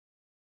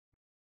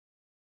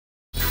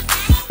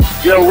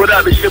Yo, what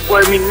up? It's your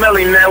boy Me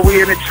Melly, man.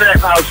 We in the trap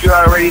house. You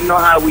already know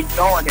how we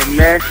doing it,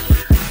 man.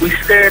 We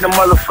stay in the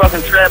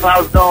motherfucking trap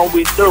house doing what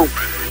we do.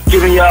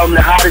 Giving y'all the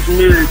hottest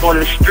music on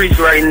the streets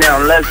right now.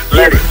 Let's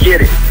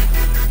get it.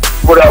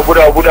 What up, what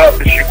up, what up?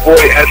 It's your boy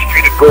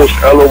S3 the Ghost,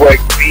 LOX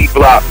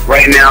B-Block.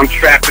 Right now I'm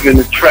trapping in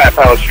the trap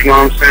house, you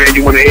know what I'm saying?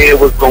 You want to hear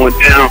what's going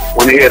down,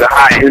 want to hear the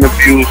hot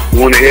interviews, you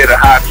want to hear the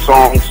hot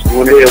songs, you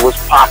want to hear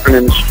what's popping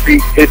in the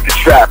street, hit the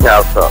trap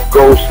house up.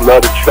 Ghost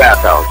love the trap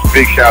house.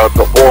 Big shout out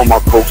to all my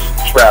folks in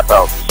the trap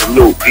house.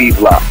 Salute,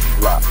 B-Block.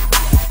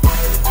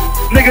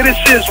 Nigga, this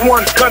is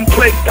one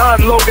gunplay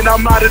Don Logan.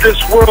 I'm out of this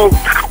world.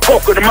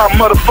 Welcome to my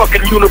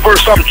motherfucking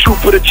universe. I'm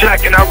Trooper the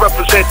Jack and I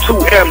represent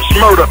 2M's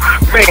murder.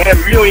 Mayhem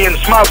millions,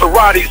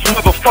 Maseratis,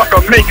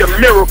 motherfucker making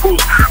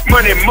miracles.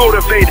 Money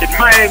motivated,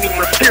 Miami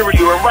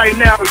material. And right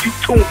now you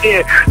tuned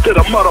in to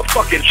the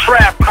motherfucking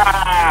trap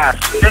house,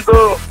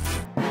 nigga.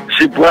 It's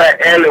your boy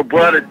Ellie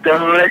Brother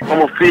Dunn.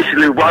 I'm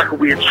officially rocking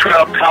with a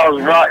Trap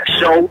House Rock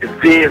Show. The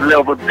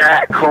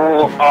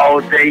VidLevel.com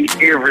all day,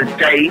 every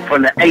day.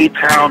 From the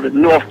A-Town to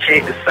North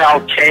Cape to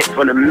South Cape.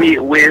 From the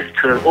Midwest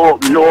to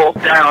up north,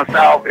 down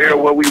south,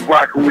 everywhere we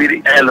rocking with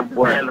it. Ellie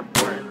Boy.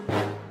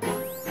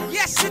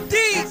 Yes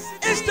indeed,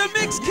 it's the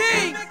Mix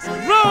King,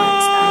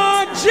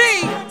 Ron G.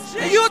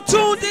 And you're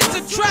tuned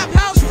into Trap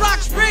House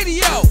Rocks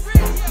Radio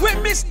with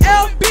Miss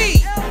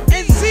LB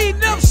and Z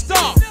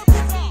Numpstar.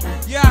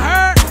 You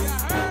heard?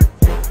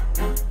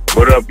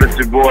 What up, it's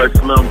your boy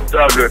Slim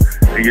Thugger,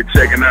 and you're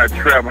checking out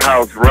Trap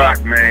House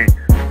Rock, man.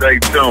 Stay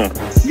tuned.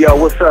 Yo,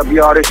 what's up,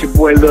 y'all? This your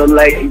boy Lil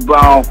Lady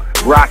Bone.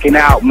 Rocking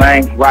out,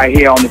 man. Right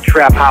here on the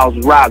Trap House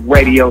Rock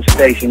radio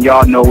station.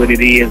 Y'all know what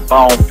it is.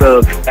 Bone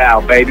Thug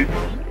style, baby.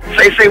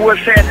 Say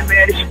what's happening,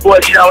 man. It's your boy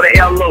Shout to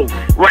L.O.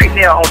 Right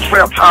now on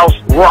Trap House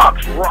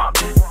Rocks.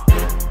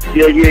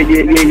 Yeah, you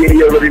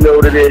already know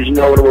what it is. You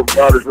know what I'm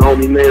about. It's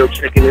homie Mail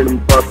checking in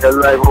about that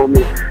life,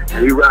 homie.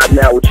 And we riding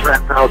out with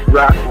Trap House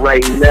Rock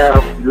right now.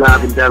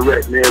 Live and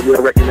direct, man.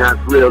 Real recognize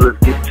real. Let's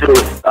get to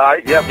it.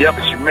 Alright, yep,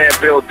 it's your man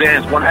Bill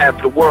Dance, one half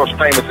of the world's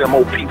famous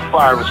MOP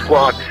firing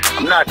squad.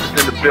 I'm not just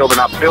in the building,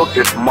 I built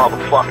this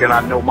motherfucker and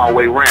I know my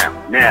way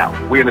around. Now,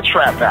 we in the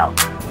trap house.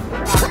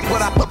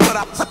 What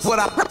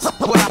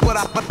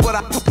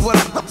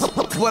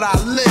I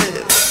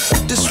live.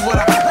 This what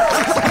I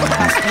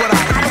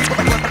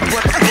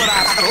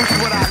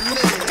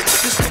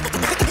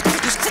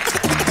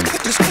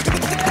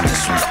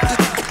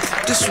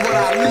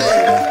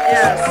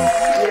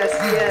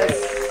Yes.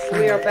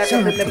 We are back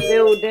up in the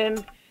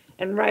building,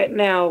 and right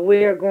now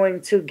we are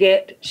going to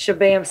get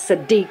Shabaam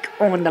Sahdeeq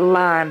on the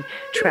line.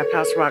 Trap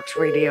House Rocks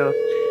Radio.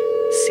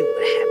 Let's see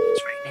what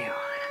happens right now.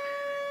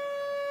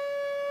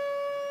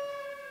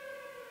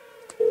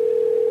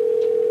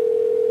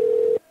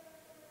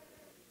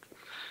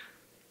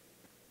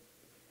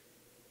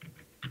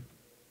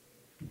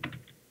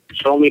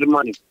 Show me the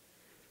money.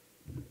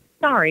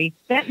 Sorry,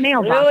 that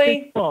mailbox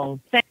is full.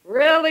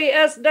 Really,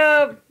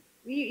 S-Dub?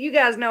 You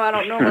guys know I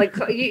don't normally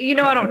call, you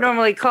know I don't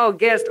normally call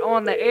guests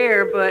on the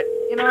air, but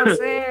you know what I'm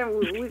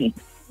saying?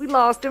 We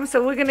lost him,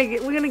 so we're gonna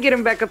get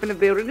him back up in the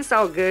building. It's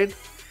all good.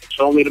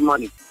 Show me the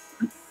money.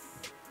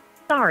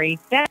 Sorry,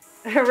 that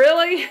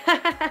really?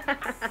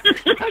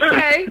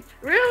 Okay,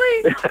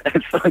 really?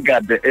 I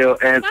got the L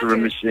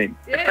answering machine.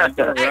 Yeah.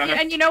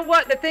 And you know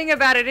what? The thing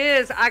about it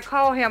is, I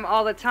call him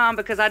all the time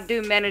because I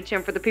do manage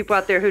him for the people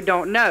out there who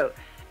don't know.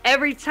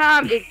 Every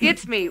time it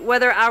gets me,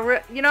 whether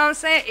you know what I'm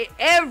saying?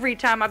 Every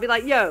time I'll be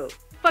like, yo,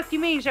 fuck you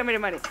mean, show me the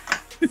money.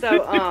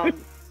 So,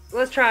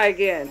 let's try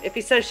again. If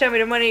he says show me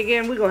the money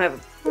again, we're going to have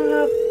a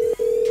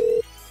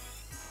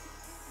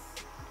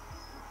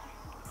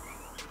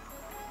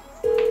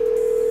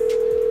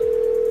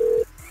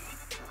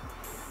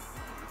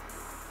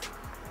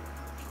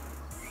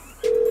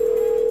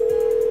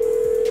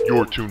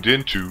You're tuned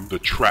into the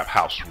Trap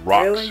House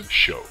Rocks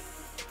show.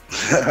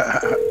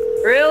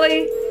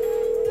 Really?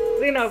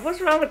 Zeno, what's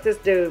wrong with this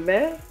dude,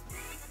 man?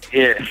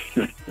 Yeah.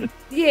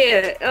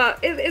 Yeah.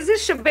 Is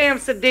this Shabaam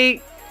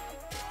Sahdeeq?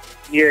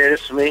 Yeah,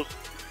 it's me.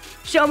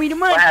 Show me the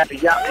money. What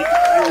happened? Y'all, you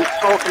was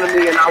talking to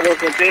me and I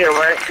wasn't there,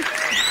 right?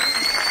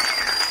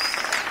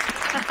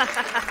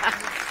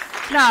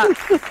 Nah,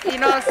 you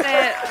know what I'm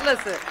saying?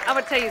 Listen, I'm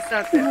going to tell you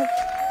something.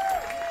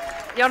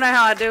 Y'all know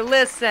how I do.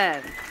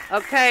 Listen,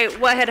 okay,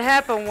 what had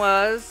happened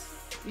was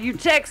you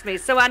text me,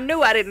 so I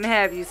knew I didn't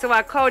have you. So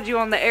I called you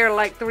on the air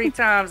like 3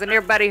 times, and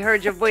everybody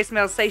heard your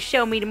voicemail say,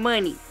 show me the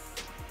money.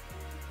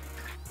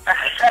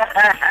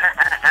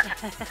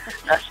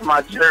 That's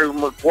my Jerry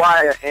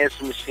Maguire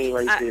answer machine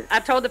right there. I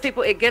told the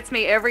people it gets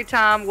me every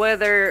time,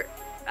 whether,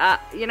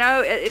 you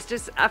know, it's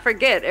just, I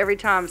forget every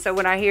time. So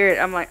when I hear it,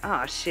 I'm like,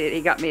 oh, shit,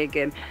 he got me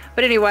again.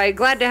 But anyway,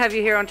 glad to have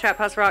you here on Trap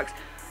House Rocks.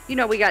 You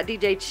know, we got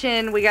DJ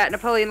Chin, we got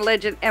Napoleon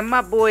Legend, and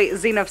my boy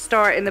Zenith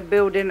Star in the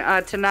building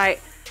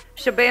tonight.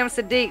 Shabaam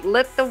Sahdeeq,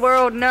 let the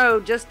world know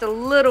just a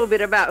little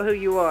bit about who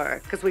you are,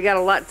 because we got a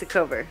lot to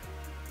cover.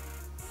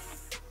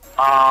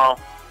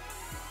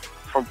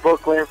 From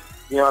Brooklyn,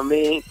 you know what I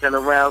mean? Been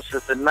around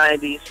since the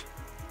 90s.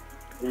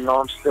 You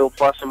know, I'm still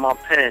busting my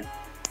pen.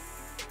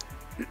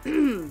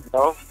 You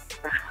know?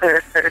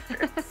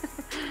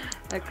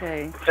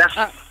 Okay. That's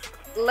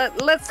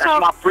Let's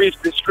talk. my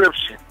brief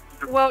description.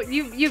 Well,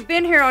 you've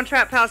been here on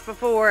Trap House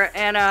before,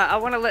 and I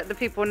want to let the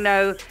people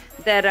know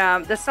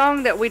that the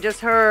song that we just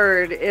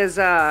heard is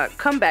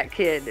Comeback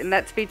Kid, and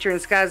that's featuring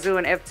Skyzoo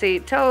and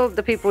FT. Tell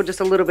the people just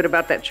a little bit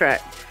about that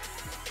track.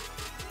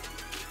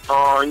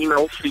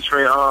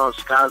 Featuring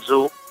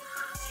Skyzoo.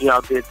 He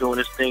out there doing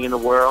his thing in the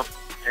world.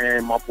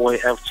 And my boy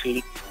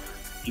FT.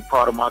 He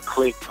part of my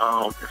clique,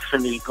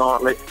 Infinity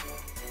Gauntlet.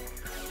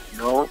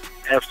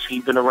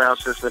 FT been around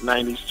since the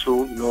 90s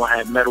too. I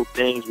had Metal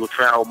Things with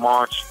Travel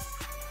March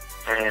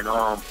and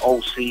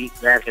OC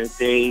back in the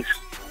days.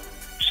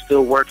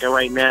 Still working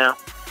right now.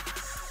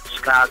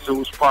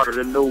 Skyzoo's part of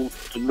the new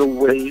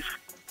wave.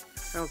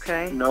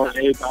 Okay.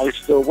 Everybody's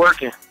still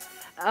working.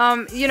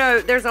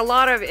 There's a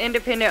lot of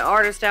independent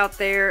artists out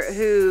there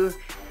who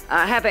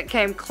haven't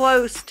came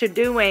close to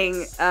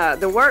doing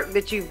the work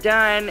that you've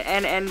done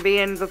and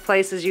being the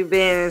places you've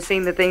been and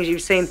seeing the things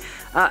you've seen.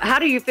 How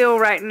do you feel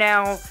right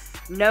now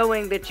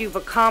knowing that you've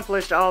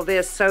accomplished all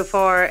this so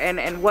far,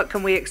 and what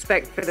can we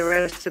expect for the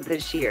rest of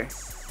this year?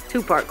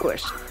 Two-part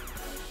question.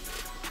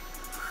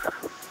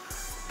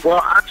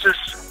 Well, I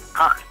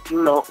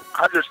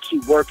just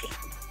keep working.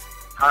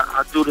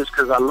 I do this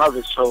because I love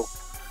it, so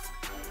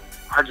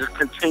I just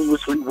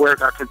continuously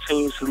work. I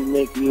continuously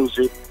make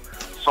music,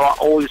 so I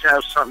always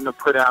have something to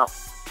put out.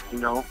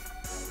 I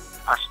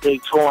stay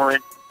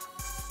touring,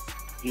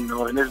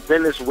 and it's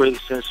been this way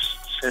since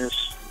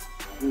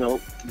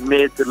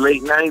mid to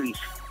late 90s.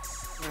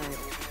 Right.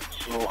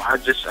 So I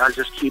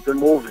just keep it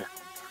moving.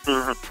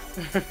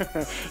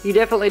 You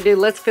definitely do.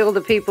 Let's fill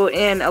the people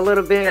in a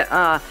little bit.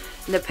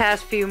 In the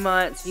past few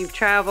months, you've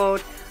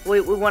traveled. We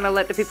want to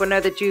let the people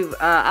know that you've...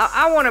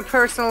 I want to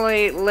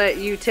personally let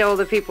you tell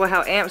the people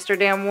how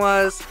Amsterdam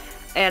was,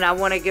 and I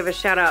want to give a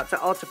shout out to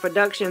Alta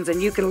Productions,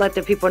 and you can let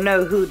the people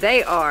know who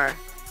they are.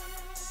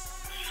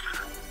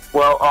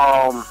 Well,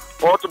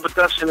 Alta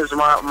Production is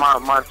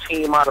my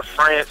team out of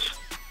France,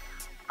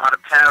 out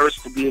of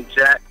Paris to be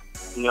exact.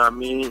 You know what I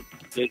mean?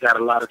 They got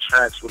a lot of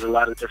tracks with a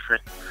lot of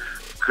different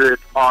good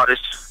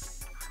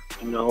artists,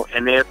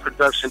 and their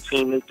production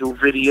team, they do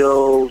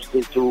videos,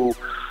 they do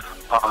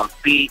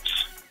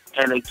beats,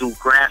 and they do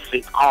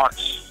graphic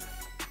arts,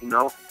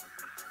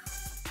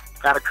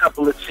 Got a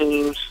couple of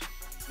teams,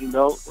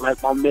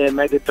 like my man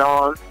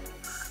Megadon,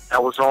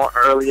 that was on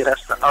earlier.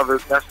 That's the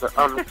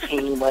other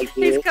team right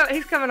there.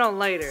 He's coming on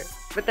later,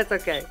 but that's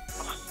okay.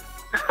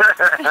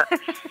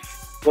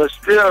 But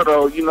still,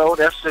 though,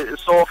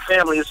 it's all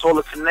family. It's all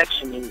a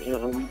connection,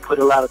 and we put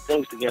a lot of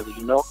things together,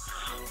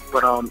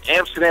 But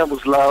Amsterdam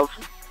was love.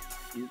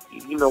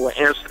 You know what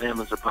Amsterdam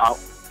is about.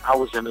 I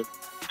was in a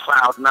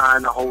cloud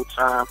nine the whole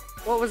time.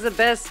 What was the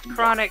best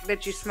chronic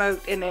that you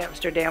smoked in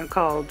Amsterdam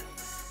called?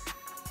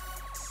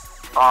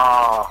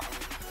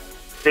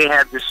 They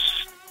had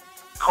this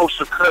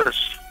Kosher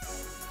Kush.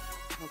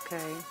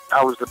 Okay.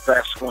 That was the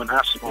best one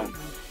I smoked.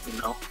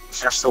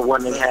 That's the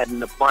one they had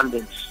in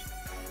abundance.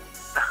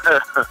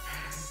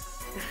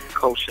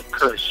 Kosher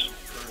Kush.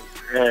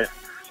 Yeah.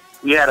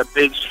 We had a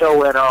big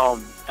show at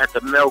the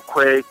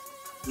Melquay.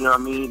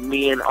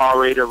 Me and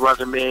R.A. the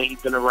Rugged Man,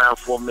 he's been around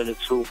for a minute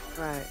too.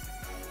 Right.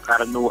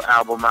 Got a new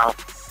album out.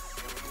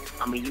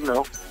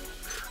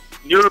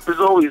 Europe is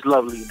always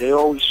lovely. They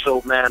always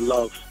show mad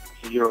love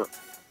in Europe.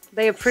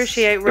 They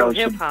appreciate real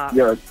hip hop.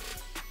 Yeah.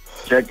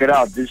 Check it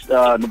out. This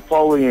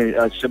Napoleon,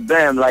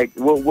 Shabaam, like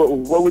what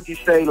would you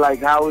say, like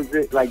how is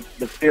it like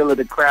the feel of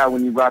the crowd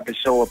when you rock a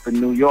show up in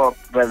New York,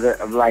 whether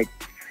like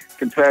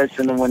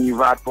comparison to when you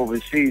rock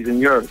overseas in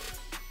Europe?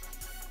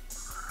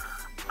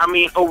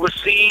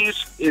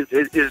 Overseas is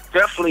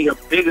definitely a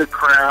bigger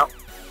crowd.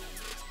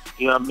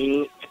 You know what I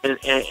mean?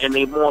 And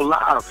they more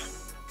live.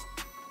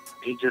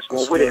 They just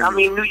went with it.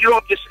 New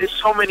York is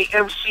so many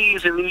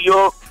MCs in New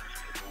York.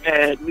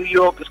 And New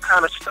York is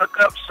kind of stuck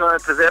up, son,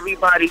 because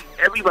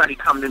everybody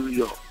come to New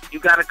York. You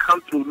got to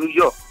come through New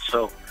York.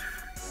 So,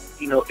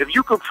 if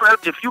you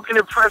can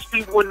impress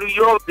people in New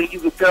York, then you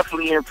can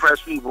definitely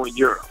impress people in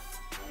Europe.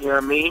 You know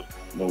what I mean?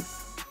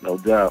 No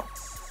doubt.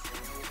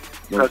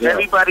 Because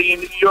everybody in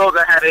New York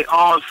had their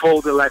arms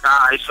folded like,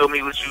 all right, show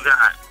me what you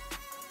got.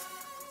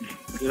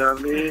 You know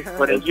what I mean?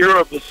 But in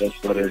Europe, it's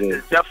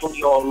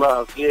definitely all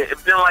love. Yeah,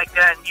 it's been like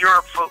that in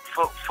Europe for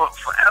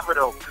forever,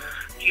 though.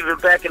 Even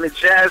back in the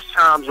jazz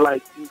times,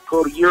 like you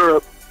go to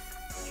Europe,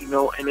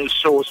 and they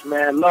show us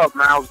mad love.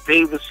 Miles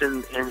Davis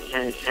and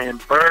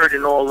Bird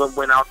and all of them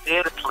went out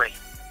there to play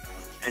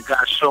and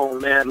got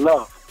shown mad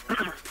love.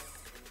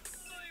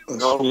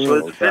 So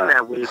it's been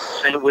that way. It's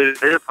the same way with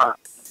hip hop.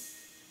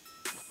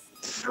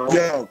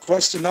 Yeah,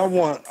 question I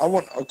want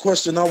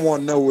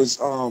to know is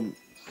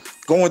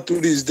going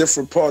through these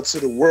different parts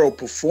of the world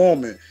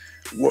performing.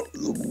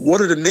 What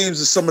are the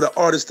names of some of the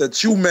artists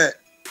that you met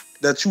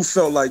that you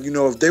felt like,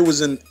 if they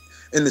was in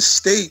the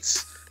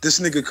States, this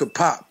nigga could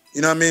pop?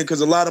 You know what I mean?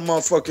 Because a lot of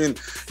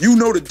motherfucking,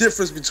 the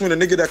difference between a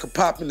nigga that could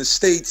pop in the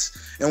States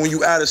and when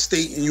you out of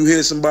state and you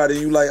hear somebody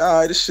and you like,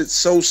 all right, this shit's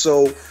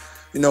so-so,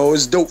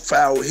 it's dope for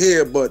out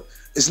here, but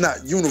it's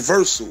not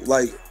universal.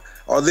 Like,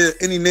 are there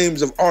any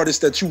names of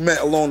artists that you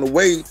met along the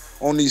way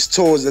on these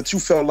tours that you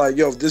felt like,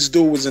 yo, if this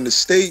dude was in the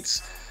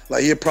States,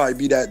 like he'd probably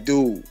be that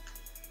dude?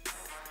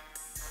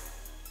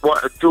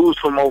 What, dudes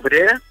from over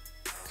there?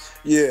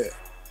 Yeah.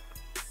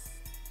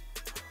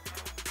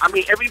 I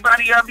mean,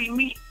 everybody I be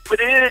meeting over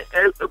there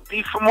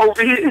be from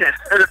over here.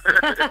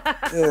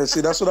 Yeah,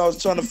 see, that's what I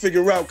was trying to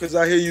figure out, because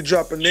I hear you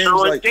dropping names so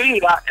like...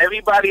 indeed,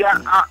 everybody I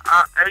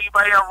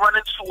run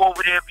into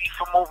over there be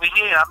from over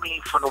here. I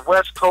mean, from the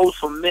West Coast,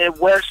 from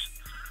Midwest,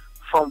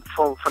 from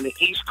the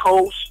East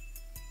Coast.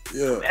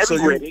 Yeah.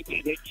 Everywhere, they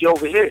be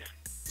over here.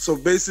 So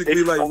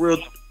basically, like,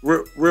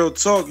 real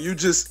talk, you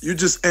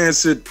just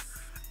answered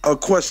a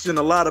question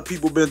a lot of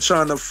people been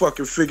trying to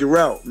fucking figure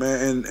out,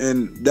 man,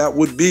 and that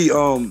would be, you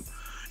know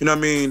what I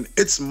mean,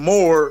 it's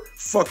more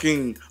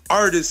fucking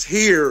artists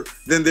here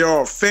than there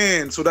are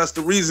fans, so that's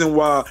the reason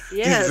why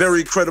these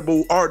very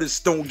credible artists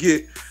don't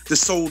get the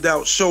sold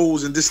out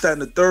shows and this, that,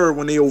 and the third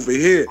when they over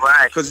here.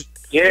 Right. Because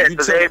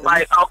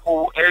everybody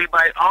uncle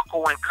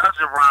and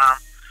cousin rhyme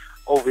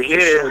over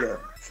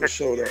here. For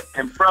sure that.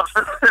 And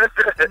brother.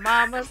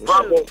 Mama.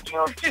 Brother, you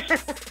know.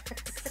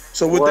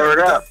 So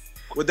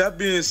with that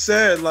being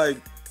said, like,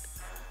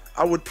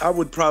 I would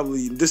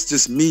probably, this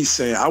just me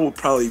saying, I would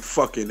probably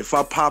fucking, if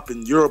I pop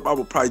in Europe, I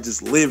would probably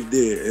just live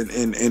there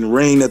and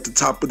reign at the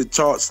top of the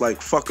charts,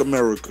 like, fuck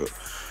America.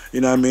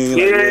 You know what I mean?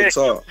 Like, yeah,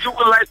 you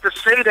would like to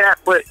say that,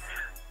 but,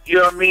 you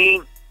know what I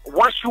mean?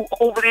 Once you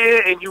over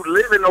there and you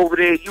living over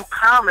there, you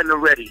common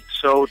already.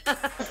 So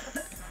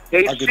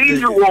they see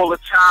you all the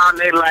time.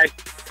 They like,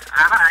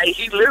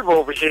 he live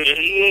over here.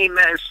 He ain't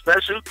that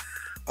special.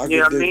 You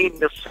know what I mean?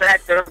 The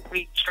fact that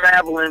we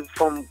traveling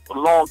from a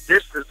long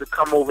distance to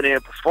come over there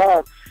and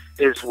perform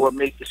is what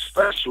makes it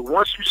special.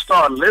 Once you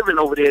start living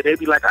over there, they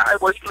be like, all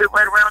right, well, he live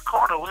right around the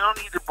corner. We don't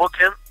need to book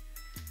him.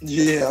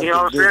 Yeah. You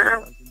know what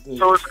I'm saying?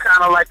 So it's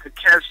kind of like a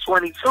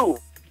catch-22.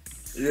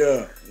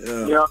 Yeah.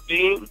 You know what I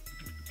mean?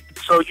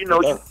 So, you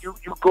know, you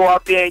go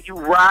out there and you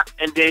rock,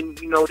 and then,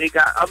 you know, they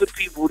got other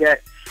people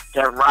that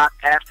rock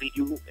after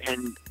you,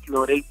 and, you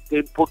know, they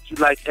book you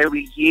like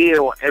every year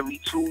or every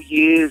 2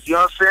 years. You know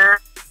what I'm saying?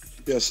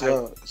 Yes,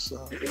 sir.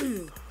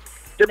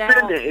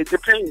 It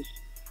depends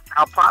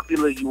how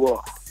popular you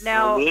are.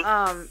 Now, you know what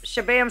I mean?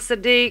 Shabaam,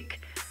 Sahdeeq,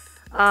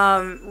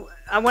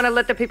 I want to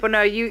let the people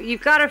know you've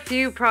got a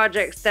few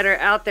projects that are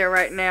out there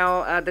right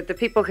now that the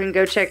people can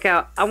go check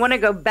out. I want to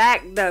go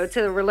back though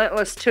to the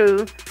Relentless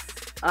 2.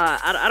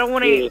 I don't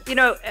want to, you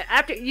know,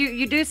 after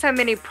you do so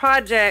many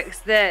projects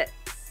that,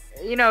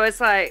 you know, it's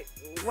like,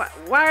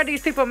 why are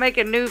these people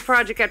making new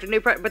project after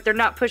new project, but they're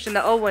not pushing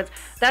the old ones?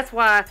 That's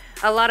why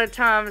a lot of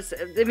times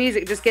the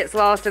music just gets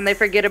lost and they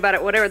forget about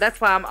it, whatever.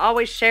 That's why I'm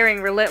always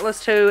sharing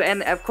Relentless 2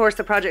 and, of course,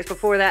 the projects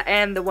before that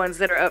and the ones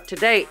that are up to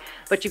date.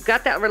 But you've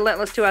got that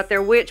Relentless 2 out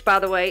there, which, by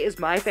the way, is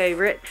my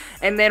favorite.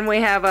 And then we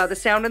have The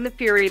Sound and the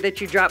Fury that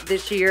you dropped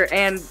this year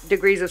and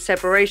Degrees of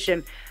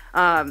Separation.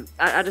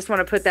 I just want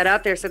to put that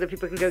out there so that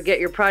people can go get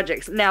your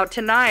projects. Now,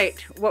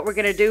 tonight, what we're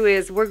going to do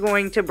is we're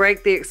going to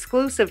break the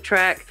exclusive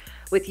track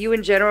with you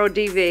and General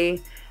DV.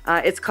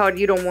 It's called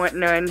You Don't Want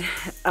None.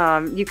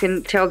 You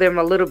can tell them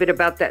a little bit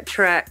about that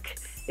track,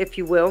 if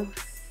you will.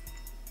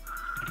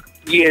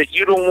 Yeah,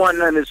 You Don't Want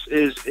None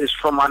is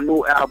from my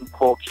new album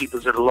called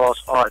Keepers of the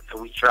Lost Art that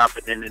we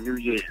dropping in the new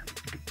year.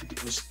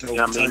 You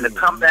know what I mean? The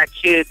Comeback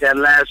Kid, that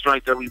last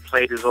joint that we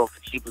played, is off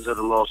the Keepers of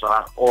the Lost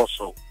Art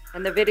also.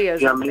 And the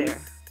video's up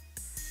there.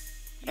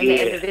 And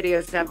the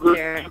video's up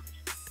there.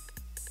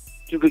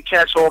 You can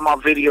catch all my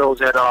videos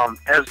at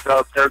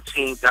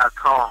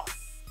sdub13.com.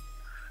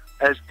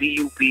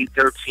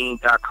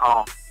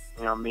 SDUB13.com.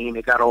 You know what I mean?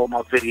 They got all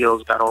my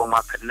videos, got all my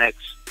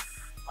connects,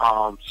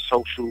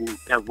 social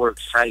network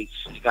sites.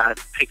 They got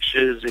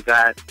pictures, they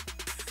got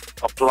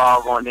a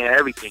blog on there,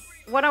 everything.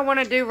 What I want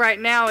to do right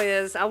now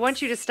is I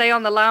want you to stay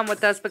on the line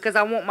with us because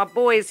I want my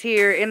boys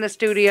here in the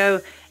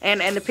studio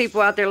and the people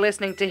out there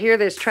listening to hear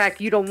this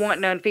track, You Don't Want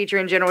None,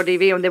 featuring General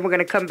DV, and then we're going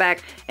to come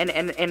back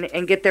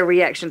and get their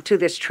reaction to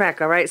this track,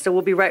 all right? So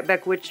we'll be right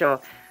back with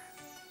y'all.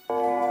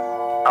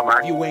 All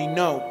right. You ain't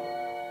know.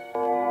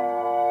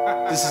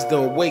 This is The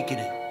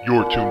Awakening.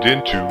 You're tuned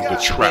into the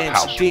Trap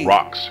House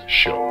Rocks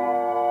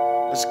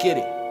show. Let's get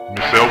it.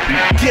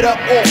 MSLB. Get up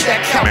off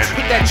that couch,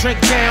 put that drink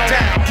down,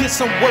 get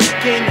some work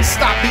in and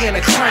stop being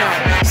a clown.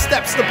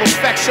 Steps to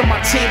perfection, my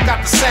team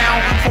got the sound.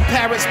 From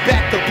Paris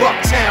back to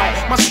Bucktown,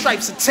 my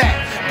stripes attack,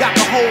 got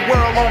the whole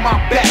world on my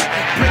back.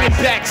 Bring it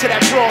back to that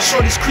brawl, show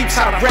these creeps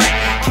how to rap.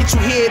 Can't you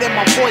hear it in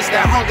my voice,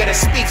 that hunger that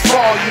speaks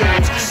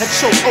volumes? That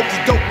choke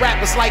okey dope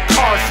rappers like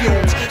car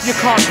fumes.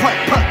 Your car putt,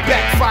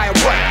 backfire,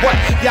 what?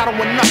 Y'all don't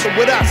want nothing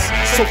with us,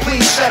 so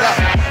please shut up.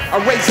 I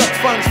raise up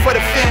funds for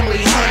the family,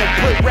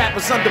 put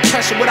rappers under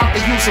pressure without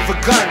the use of a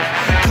gun.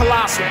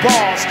 Colossal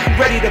balls,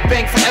 ready to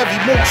bang for every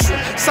morsel.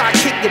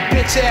 Sidekick your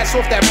bitch ass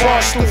off that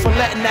bar stool for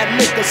letting that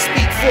liquor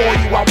speak for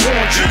you. I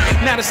warned you.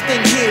 Now this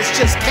thing here is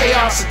just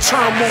chaos and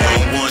turmoil. You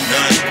don't want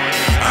none,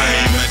 I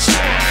ain't met you.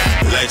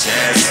 Light your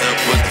ass up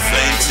with the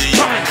flame to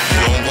you. You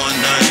don't want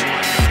none,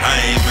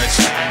 I ain't met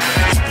you.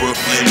 It's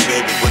Brooklyn,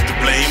 baby, put the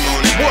blame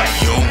on it. What?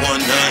 You don't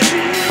want none.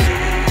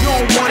 You don't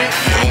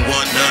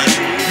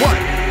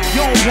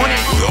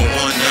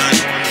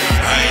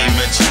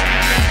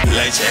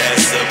Light your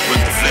ass up, put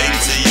the flame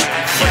to you.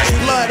 Fresh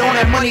blood on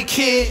that money,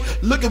 kid.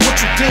 Look at what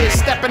you did,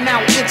 stepping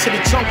out into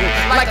the jungle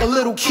like a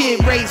little kid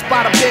raised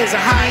by the bears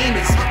and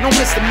hyenas. No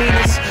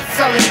misdemeanors,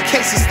 felony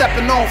cases,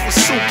 stepping off with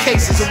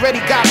suitcases. Already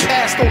got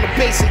past all the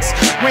basics,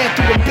 ran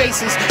through the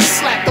bases,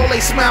 slapped all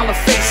they smiling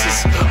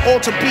faces.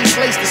 Alter beats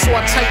laced it, so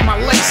I tighten my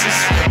laces.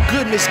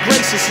 Goodness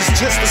gracious, it's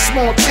just a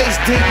small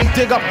taste. We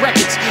dig up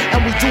records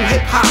and we do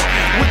hip hop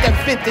with that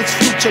vintage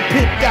future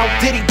pimped out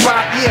Diddy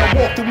bop. Yeah, I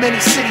walk through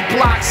many city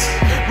blocks,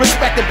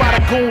 respected by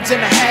the goons and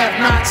the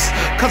have-nots.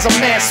 Cause I'm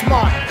mad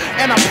smart,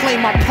 and I play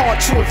my part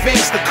to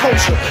advance the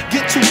culture.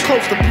 Get too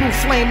close, the blue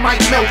flame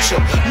might melt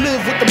you. Live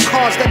with them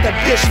cars that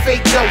bitch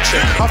fake Dolce.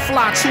 I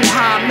fly too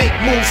high, make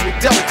moves with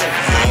Delta.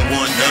 You don't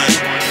want none,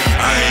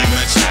 I ain't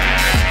met you.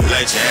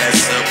 Light your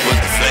ass up, put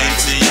the flame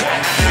to you.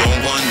 You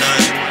don't want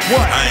none,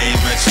 what? I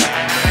ain't met you.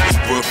 It's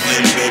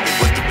Brooklyn, baby,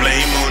 put the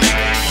blame on it.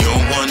 You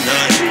don't want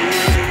none.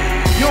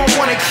 You don't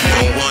want it, kid.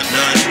 You don't want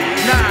none.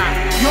 Nah,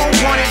 you don't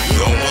want it. You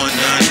don't want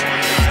none,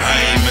 I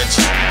ain't met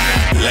you.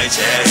 Light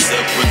your ass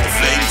up, put the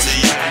flame to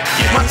you.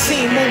 Yeah. My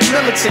team move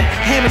militant,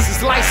 hammers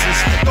is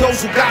licensed. Those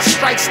who got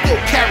strikes still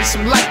carry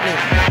some lightning.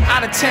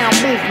 Out of town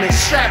movement,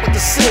 strapped with the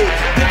SIG.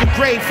 Dig a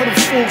grave for the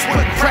fools,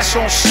 put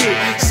pressure on shit.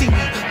 See,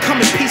 we come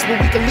in peace, but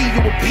we can leave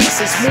you with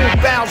pieces. Move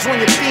bounds on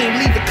your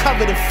theme, leave it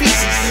covered in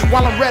feces.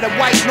 While I'm red and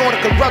white,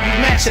 Nordica rugby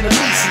matching the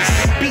leases.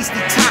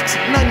 Beastie toxic,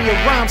 none of your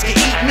rhymes can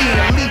eat me.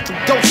 And lethal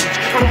dosage,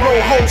 can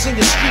roll holes in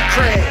your street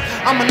cred.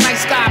 I'm a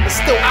nice guy, but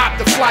still opt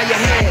to fly your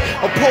head.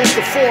 Opposed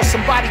to force,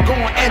 somebody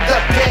gon' end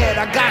up dead.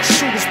 I got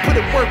shooters, put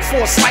it work for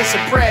a slice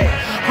of bread.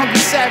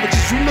 Hungry savages,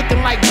 you looking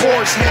like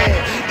boar's head.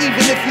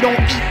 Even if you don't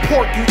eat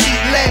pork, you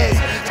eat legs.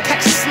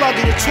 Catch a slug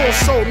in your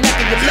torso, neck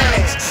of your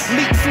legs.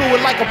 Leak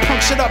fluid like a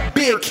punctured up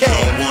beer can. You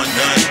don't want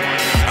none,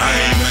 I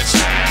ain't met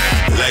you.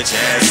 Light your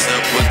ass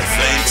up, put the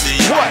flame to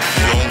you. What?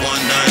 You don't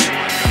want none,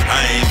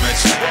 I ain't met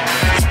you.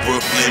 It's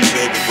Brooklyn,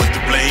 baby, put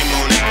the blame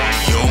on it.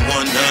 You don't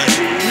want none.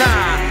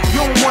 Nah,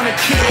 you don't want it,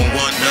 kid. You don't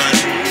want none.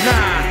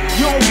 Nah,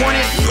 you don't want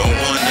it. You don't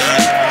want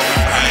none,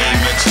 I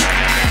ain't met you.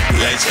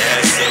 Light your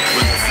ass up,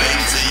 put the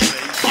flame to you.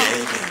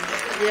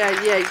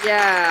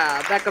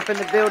 Yeah. Back up in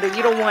the building.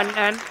 You don't want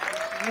none.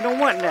 You don't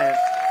want none.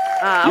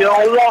 You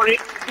don't want it.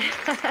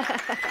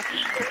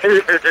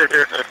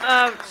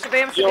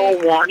 Shabaam, You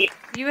don't want it.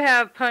 you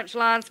have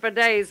punchlines for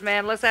days,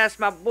 man. Let's ask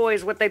my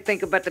boys what they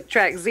think about the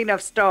track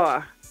Zenith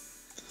Star.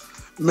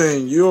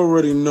 Man, you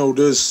already know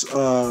this.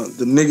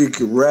 The nigga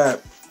could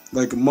rap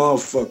like a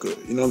motherfucker.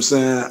 You know what I'm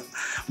saying?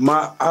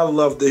 I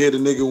love to hear the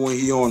nigga when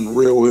he on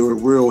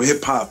real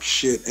hip hop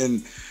shit,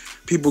 and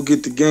people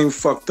get the game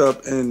fucked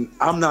up. And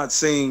I'm not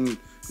saying,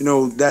 you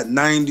know, that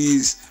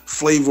 90s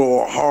flavor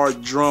or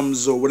hard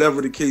drums or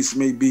whatever the case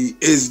may be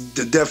is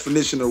the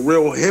definition of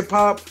real hip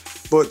hop.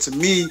 But to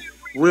me,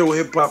 real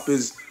hip hop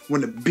is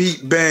when the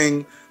beat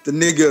bang, the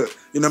nigga,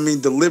 you know what I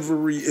mean,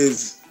 delivery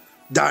is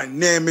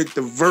dynamic,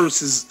 the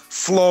verse is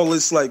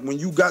flawless. Like when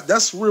you got,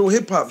 that's real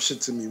hip hop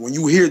shit to me. When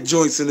you hear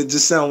joints and it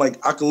just sound like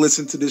I could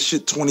listen to this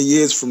shit 20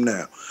 years from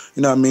now.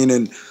 You know what I mean?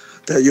 And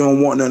that you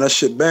don't want none, that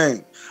shit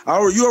bang.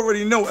 You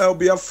already know,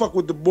 LB, I fuck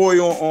with the boy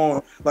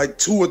on like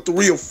 2 or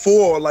 3 or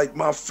 4, like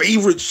my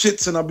favorite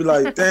shits, and I'll be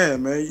like,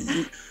 damn, man,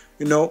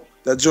 you know,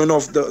 that joint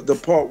off the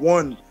part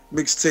 1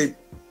 mixtape,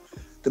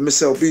 the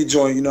Miss LB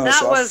joint, you know, That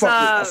so was,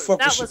 I fuck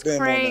with Shabaam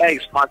on that.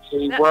 Thanks, my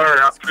team. Word,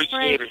 I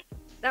appreciate it.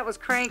 That was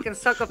Crank and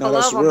Sucker for No,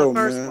 that's Love real, on the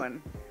first man.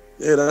 one.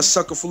 Yeah, that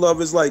Sucker for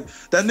Love is like,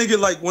 that nigga,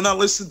 like, when I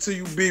listen to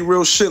you be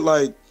real shit,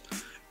 like,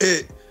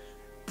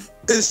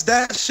 it's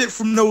that shit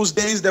from those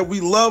days that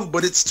we love,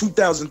 but it's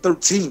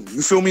 2013.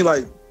 You feel me?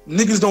 Like,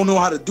 niggas don't know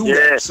how to do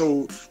that.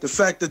 So the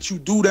fact that you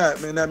do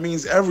that, man, that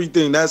means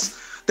everything. That's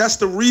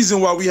the reason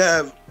why we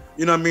have,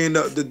 you know what I mean,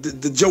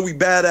 the Joey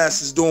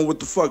Badass is doing what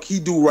the fuck he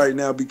do right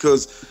now,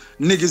 because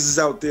niggas is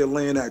out there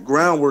laying that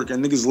groundwork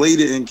and niggas laid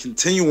it and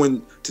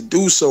continuing to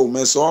do so,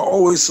 man. So I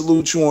always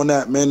salute you on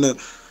that, man.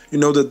 You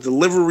know, the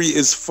delivery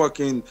is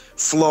fucking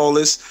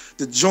flawless.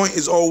 The joint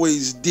is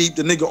always deep.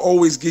 The nigga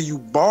always give you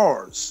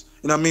bars.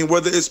 You know what I mean?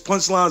 Whether it's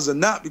punchlines or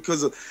not,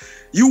 because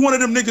you one of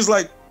them niggas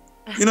like,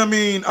 you know what I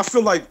mean? I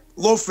feel like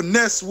Lord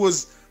Finesse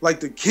was like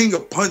the king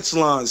of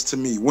punchlines to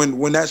me.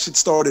 When that shit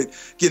started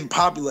getting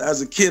popular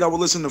as a kid, I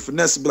would listen to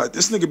Finesse and be like,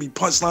 this nigga be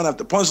punchline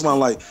after punchline.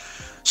 Like,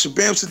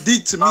 Shabaam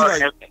Sahdeeq to me,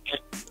 like,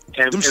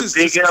 and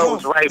Big L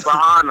was right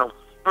behind him.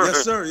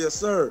 Yes, sir. Yes,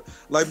 sir.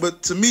 Like,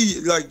 but to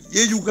me, like,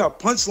 yeah, you got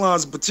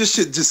punchlines, but this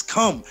shit just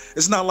come.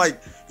 It's not like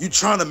you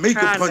trying to make a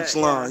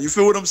punchline. Yeah. You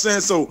feel what I'm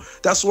saying? So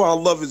that's why I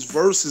love his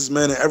verses,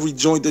 man, and every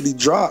joint that he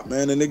dropped,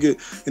 man. And nigga,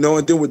 you know,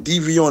 and then with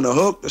DV on the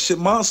hook, that shit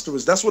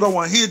monstrous. That's what I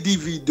want to hear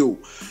DV do.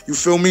 You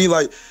feel me?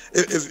 Like,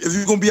 if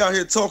you're gonna be out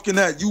here talking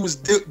that you was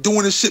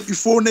doing this shit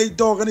before Nate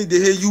Dogg, I need to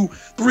hear you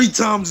 3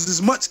 times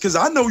as much, because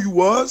I know you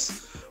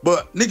was.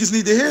 But niggas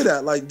need to hear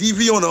that. Like,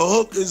 DV on the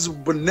hook is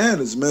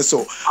bananas, man.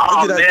 So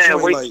oh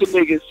man, wait till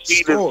niggas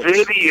see the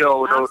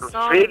video, though.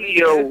 The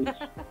video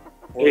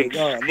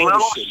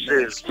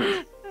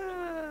explosive.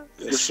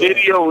 The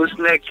video is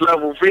next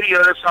level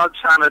video. That's how I'm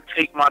trying to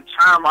take my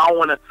time. I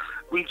want to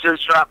we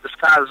just dropped the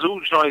Sky Zoo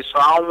joint, so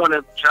I don't want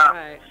to drop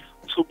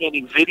too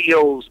many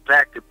videos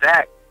back to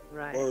back.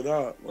 Right. Word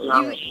up.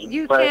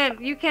 You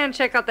can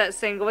check out that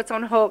single. It's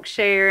on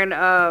Hulkshare and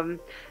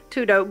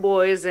Two Dope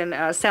Boys and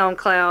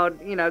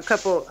SoundCloud. You know, a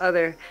couple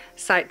other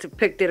sites have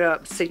picked it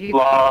up, so you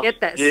can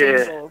get that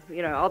single.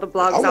 You know, all the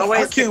blogs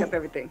always pick up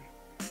everything.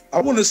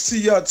 I want to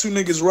see y'all two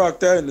niggas rock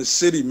that in the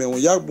city, man.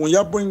 When y'all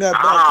bring that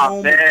back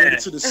home and bring it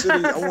to the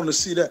city, I want to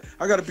see that.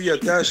 I gotta be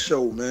at that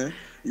show, man.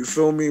 You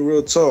feel me?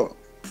 Real talk.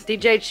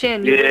 DJ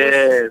Chin.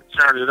 Yeah,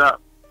 turn it up.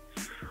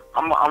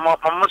 I'm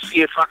gonna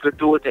see if I could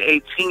do it the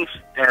 18th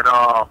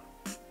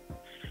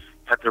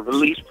at the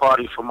release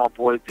party for my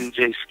boy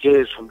DJ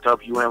Skids from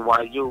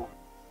WNYU.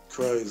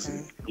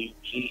 Crazy.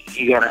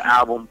 He got an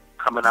album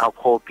coming out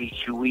called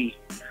BQE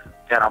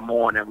that I'm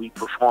on, and we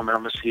performing.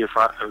 I'm gonna see if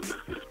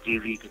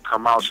DV can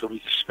come out so we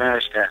can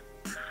smash that.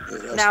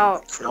 Yeah,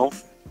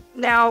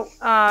 now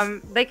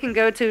they can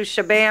go to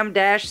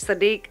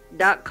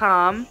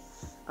Shabaam-Sahdeeq.com.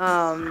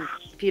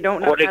 If you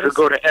don't know, or they could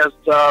go to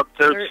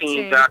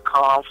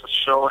sdub13.com for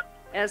sure.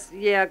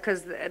 Yeah,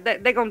 because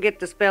they're gonna get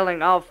the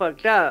spelling all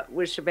fucked up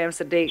with Shabaam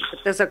Sahdeeq,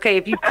 but that's okay.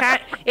 If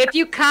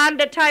you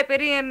kinda type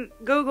it in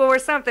Google or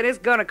something, it's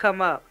gonna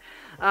come up.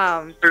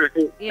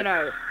 You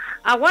know,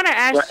 I want to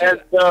ask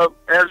you.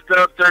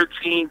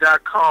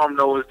 sdub13.com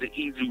though is the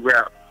easy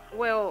route.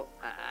 Well,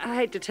 I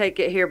hate to take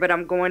it here, but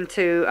I'm going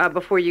to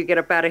before you get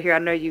up out of here. I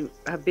know you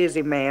a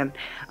busy man.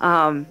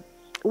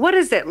 What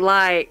is it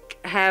like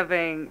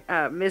having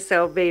Miss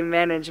LB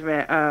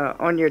management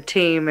on your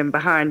team and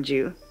behind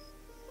you?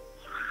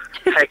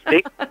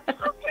 Hectic.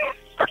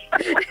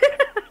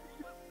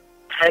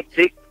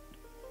 Hectic.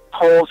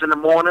 Calls in the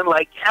morning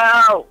like,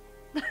 yo,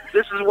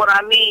 this is what I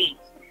need.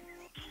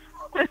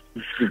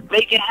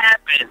 Make it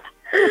happen.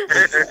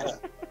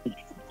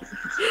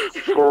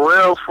 For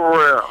real, for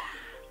real.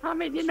 I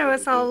mean, you know,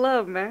 it's all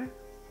love, man.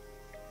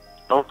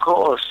 Of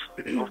course,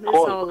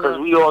 because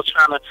we all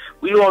trying to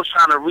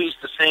reach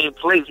the same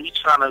place. We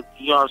trying to,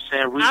 you know what I'm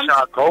saying, reach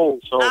our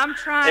goals. So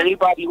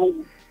anybody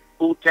who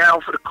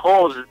down for the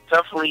cause is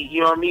definitely, you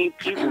know what I mean,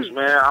 people's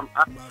man.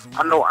 I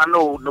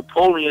know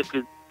Napoleon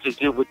could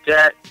get with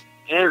that,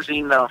 and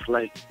enough.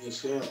 Like,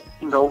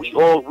 you know, we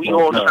all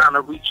trying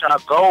to reach our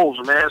goals,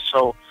 man.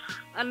 So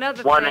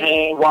one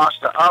hand wash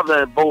the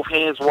other, and both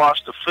hands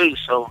wash the face.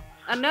 So.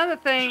 Another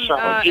thing,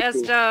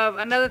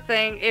 another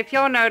thing, if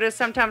y'all notice,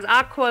 sometimes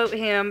I quote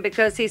him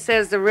because he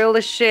says the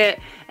realest shit,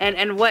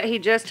 and what he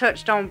just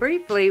touched on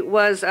briefly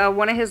was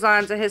one of his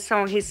lines of his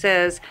song. He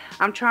says,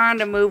 I'm trying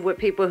to move with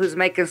people who's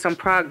making some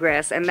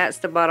progress, and that's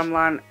the bottom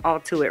line all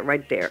to it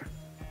right there.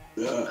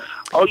 Yeah.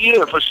 Oh,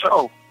 yeah, for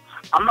sure.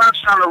 I'm not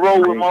trying to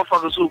roll with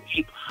motherfuckers who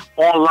keep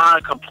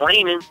online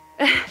complaining.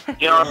 You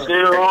know what I'm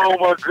saying? Oh,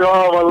 my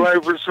God, my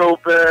life is so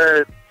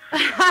bad.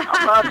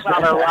 I'm not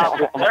trying to rock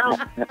with them.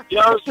 You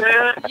know what I'm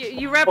saying?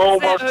 You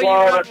represent who you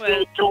run with. I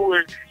can't do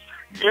it.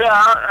 Yeah,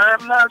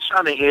 I'm not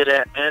trying to hear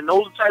that, man.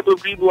 Those type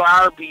of people,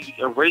 I'll be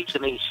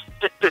erasing they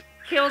shit.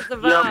 Kills the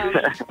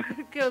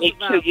vibe. Kills the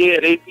vibe. Yeah,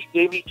 they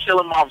be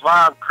killing my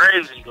vibe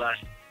crazy, like.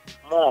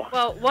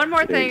 Well, one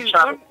more thing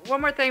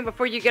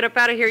before you get up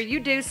out of here. You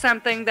do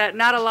something that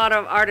not a lot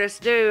of artists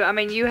do. I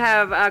mean, you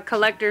have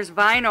collector's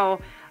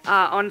vinyl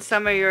on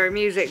some of your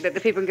music that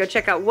the people can go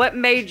check out. What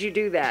made you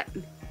do that?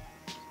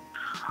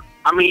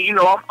 I mean, you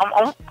know,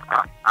 I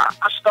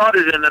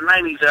started in the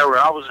 90s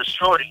era. I was a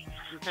shorty.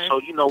 Okay. So,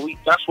 you know,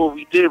 that's what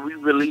we did. We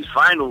released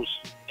vinyls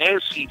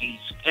and CDs.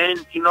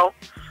 And, you know,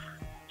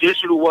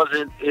 digital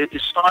wasn't, it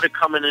started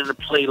coming into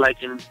play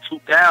like in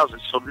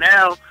 2000. So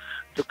now,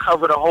 to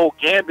cover the whole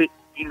gambit,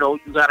 you know,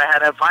 you got to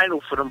have that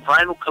vinyl for them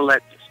vinyl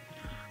collectors.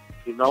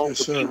 You know,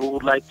 the people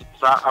who like,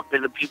 I've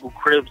been to people's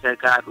cribs that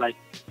got like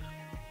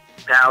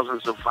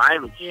thousands of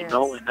vinyls, you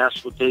know, and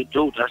that's what they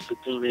do. That's the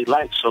thing they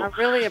like. So I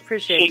really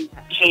appreciate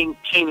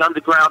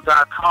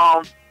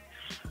KingUnderground.com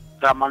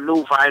got my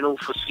new vinyl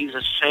for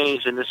Seasons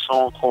Change and this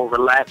song called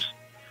Relax.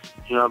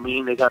 You know what I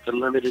mean? They got the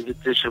limited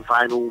edition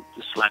vinyl.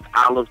 It's like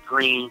olive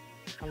green.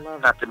 I love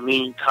it. Got the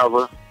mean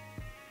cover.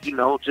 You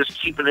know, just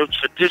keeping it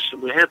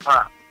tradition with hip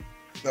hop.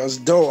 That's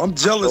dope. I'm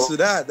jealous of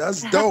that.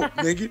 That's dope,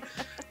 nigga.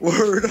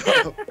 Word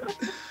up.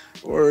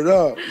 Word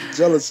up. I'm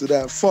jealous of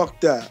that. Fuck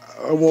that.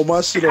 I want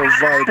my shit on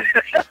vinyl.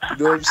 You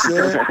know what I'm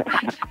saying?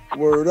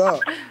 Word up.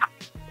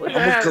 I'm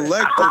a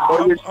collector.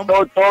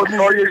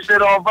 Throw your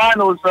shit on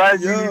vinyl, son.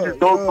 Yeah, you just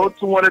go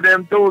to one of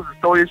them dudes and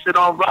throw your shit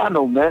on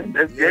vinyl, man.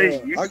 That's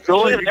great. You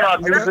do it. You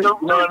got music, you know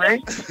what I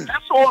mean?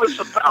 That's all it's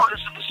about.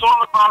 It's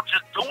all about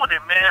just doing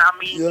it, man. I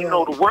mean, you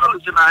know, the world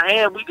is in our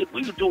hand. We can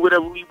do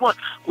whatever we want.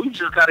 We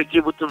just got to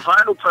get with the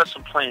vinyl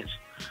pressing plants.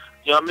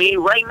 You know what I mean?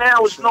 Right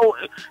now,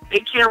 they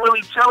can't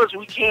really tell us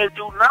we can't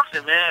do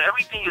nothing, man.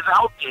 Everything is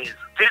out there. It's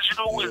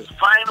digital, it's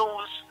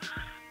vinyl, it's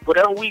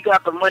whatever we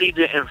got the money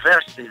to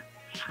invest in.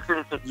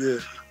 Yeah.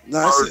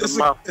 Nah,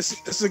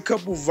 it's a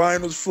couple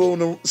vinyls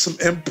floating, some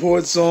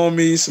imports on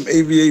me, some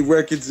AVA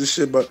records and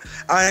shit, but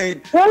I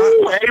ain't.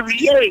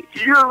 AVA,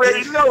 you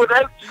already know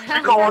that.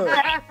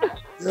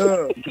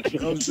 Yeah, you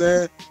know what I'm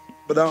saying?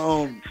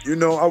 But you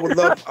know, I would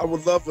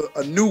love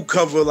a new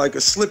cover, like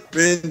a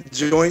slip-in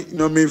joint. You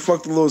know what I mean?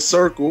 Fuck the little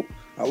circle.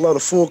 I love the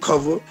full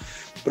cover.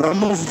 But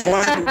I'm a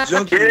vinyl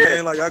junkie,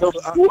 man. Like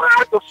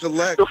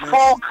the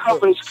fall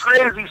cover is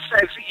crazy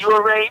sexy. You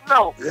already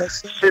know.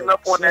 Yes, sir. Sitting up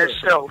on that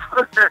shelf.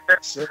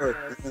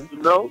 Sir, man. You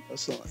know?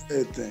 That's on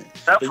everything.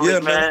 Definitely, yeah,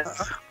 man.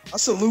 I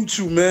salute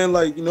you, man.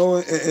 Like, you know,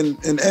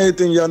 and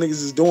everything y'all niggas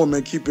is doing,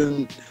 man.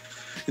 Keeping,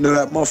 you know,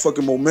 that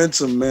motherfucking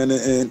momentum, man.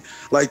 And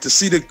like to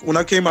see when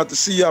I came out to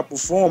see y'all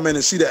perform, man,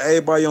 and see that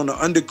everybody on the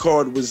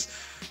undercard was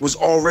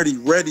already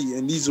ready,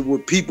 and these are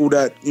with people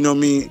that, you know what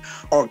I mean,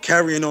 are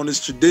carrying on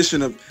this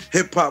tradition of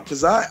hip-hop,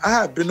 because I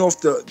have been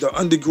off the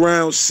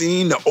underground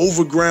scene, the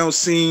overground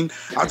scene.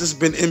 I just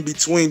been in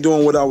between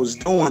doing what I was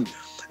doing,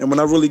 and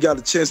when I really got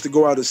a chance to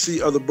go out and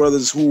see other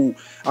brothers who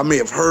I may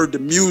have heard the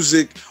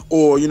music,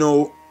 or, you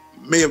know,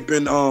 may have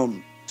been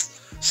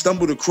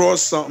stumbled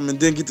across something and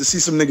then get to see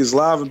some niggas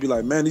live and be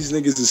like, man, these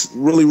niggas is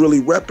really,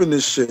 really repping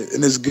this shit,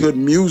 and it's good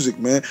music,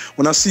 man.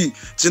 When I see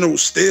General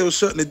Steele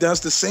shutting it down, it's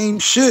the same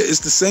shit.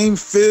 It's the same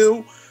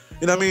feel,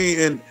 you know what I mean?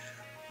 And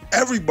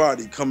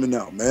everybody coming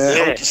out, man.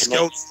 Yeah,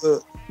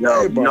 you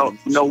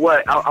know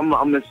what? I'm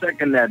gonna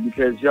second that,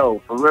 because,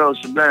 yo, for real,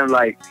 Shabaam,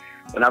 like,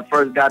 when I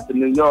first got to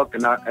New York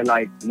and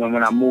like, you know,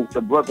 when I moved to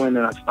Brooklyn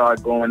and I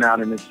started going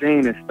out in the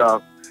scene and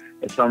stuff,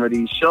 at some of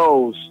these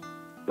shows,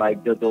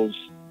 like those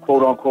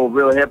quote-unquote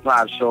real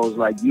hip-hop shows,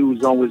 like, you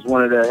was always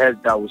one of the heads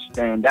that would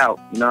stand out,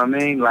 you know what I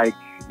mean? Like,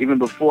 even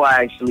before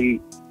I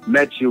actually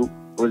met you,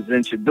 was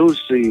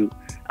introduced to you,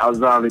 I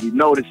was already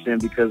noticing,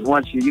 because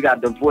once you got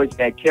the voice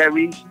that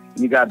carries, and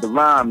you got the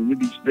rhyme, you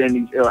be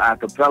spinning these ill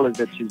acapellas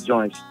at your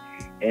joints,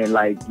 and,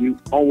 like, you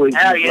always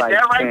Hell just, yeah, like,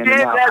 that right standing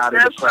there, out of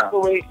that the crowd.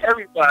 separate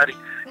everybody.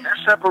 That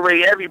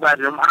separate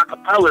everybody. Them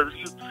acapellas,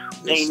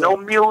 ain't no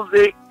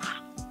music,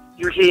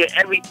 you hear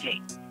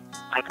everything.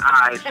 Like,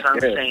 alright, son,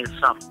 saying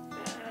something.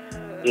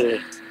 Yeah,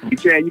 you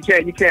can't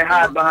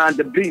hide behind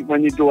the beat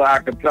when you do an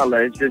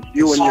acapella. It's just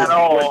you and your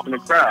voice in the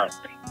crowd.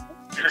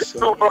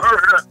 So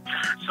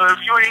if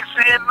you ain't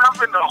saying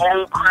nothing, the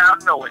whole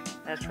crowd know it.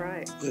 That's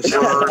right.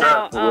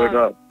 Now,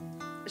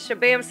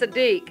 Shabaam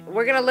Sahdeeq,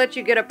 we're gonna let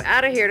you get up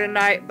out of here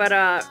tonight, but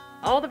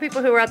all the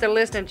people who are out there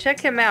listening, check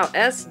him out,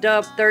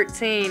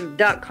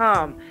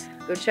 sdub13.com.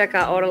 Go check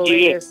out all the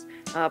latest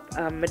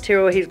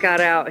material he's got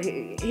out.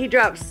 He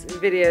drops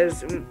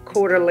videos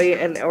quarterly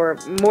or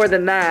more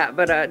than that,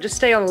 but just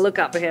stay on the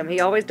lookout for him. He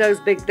always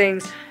does big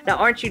things. Now,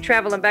 aren't you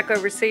traveling back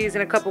overseas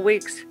in a couple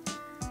weeks?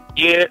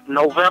 Yeah,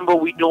 November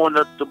we doing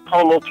the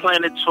Polo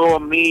Planet tour.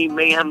 Me,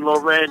 Mayhem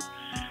Loren,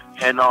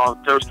 and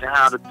Thurston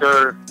Howe the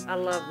Third. I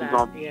love that.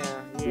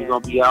 We're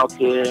gonna be out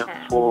there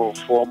for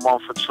a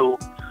month or two.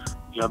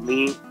 You know what I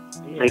mean?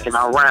 Yes. Making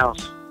our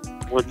rounds.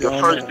 With the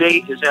first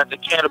date is at the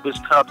Cannabis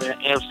Cup in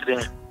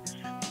Amsterdam.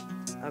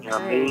 Okay. You know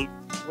what I mean?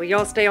 Well,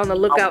 y'all stay on the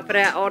lookout for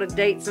that, all the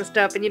dates and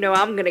stuff. And, you know,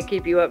 I'm going to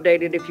keep you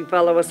updated. If you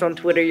follow us on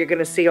Twitter, you're going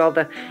to see all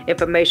the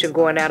information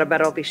going out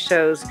about all these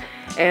shows.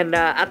 And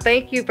I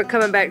thank you for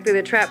coming back through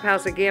the Trap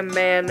House again,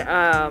 man.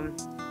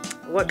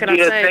 What can I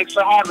say? Yeah, thanks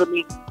for having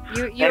me.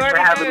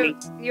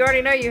 You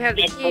already know you have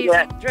the keys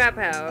to the Trap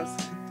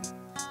House.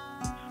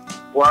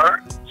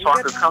 Word? So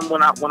I could come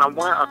when I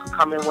want. I could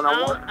come in when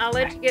I want. I'll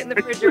let you get in the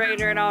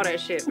refrigerator and all that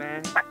shit,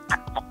 man.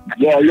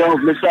 Yo,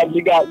 Miss Up,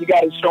 you got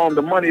to show him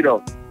the money,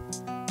 though.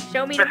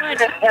 Show me the money.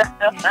 Show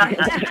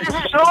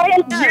me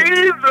the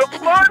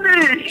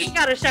money. You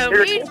gotta show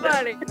me the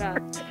money. No.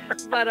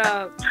 But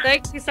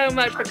thank you so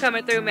much for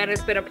coming through, man.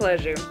 It's been a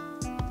pleasure.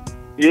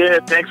 Yeah,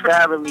 thanks for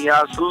having me.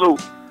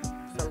 Salute.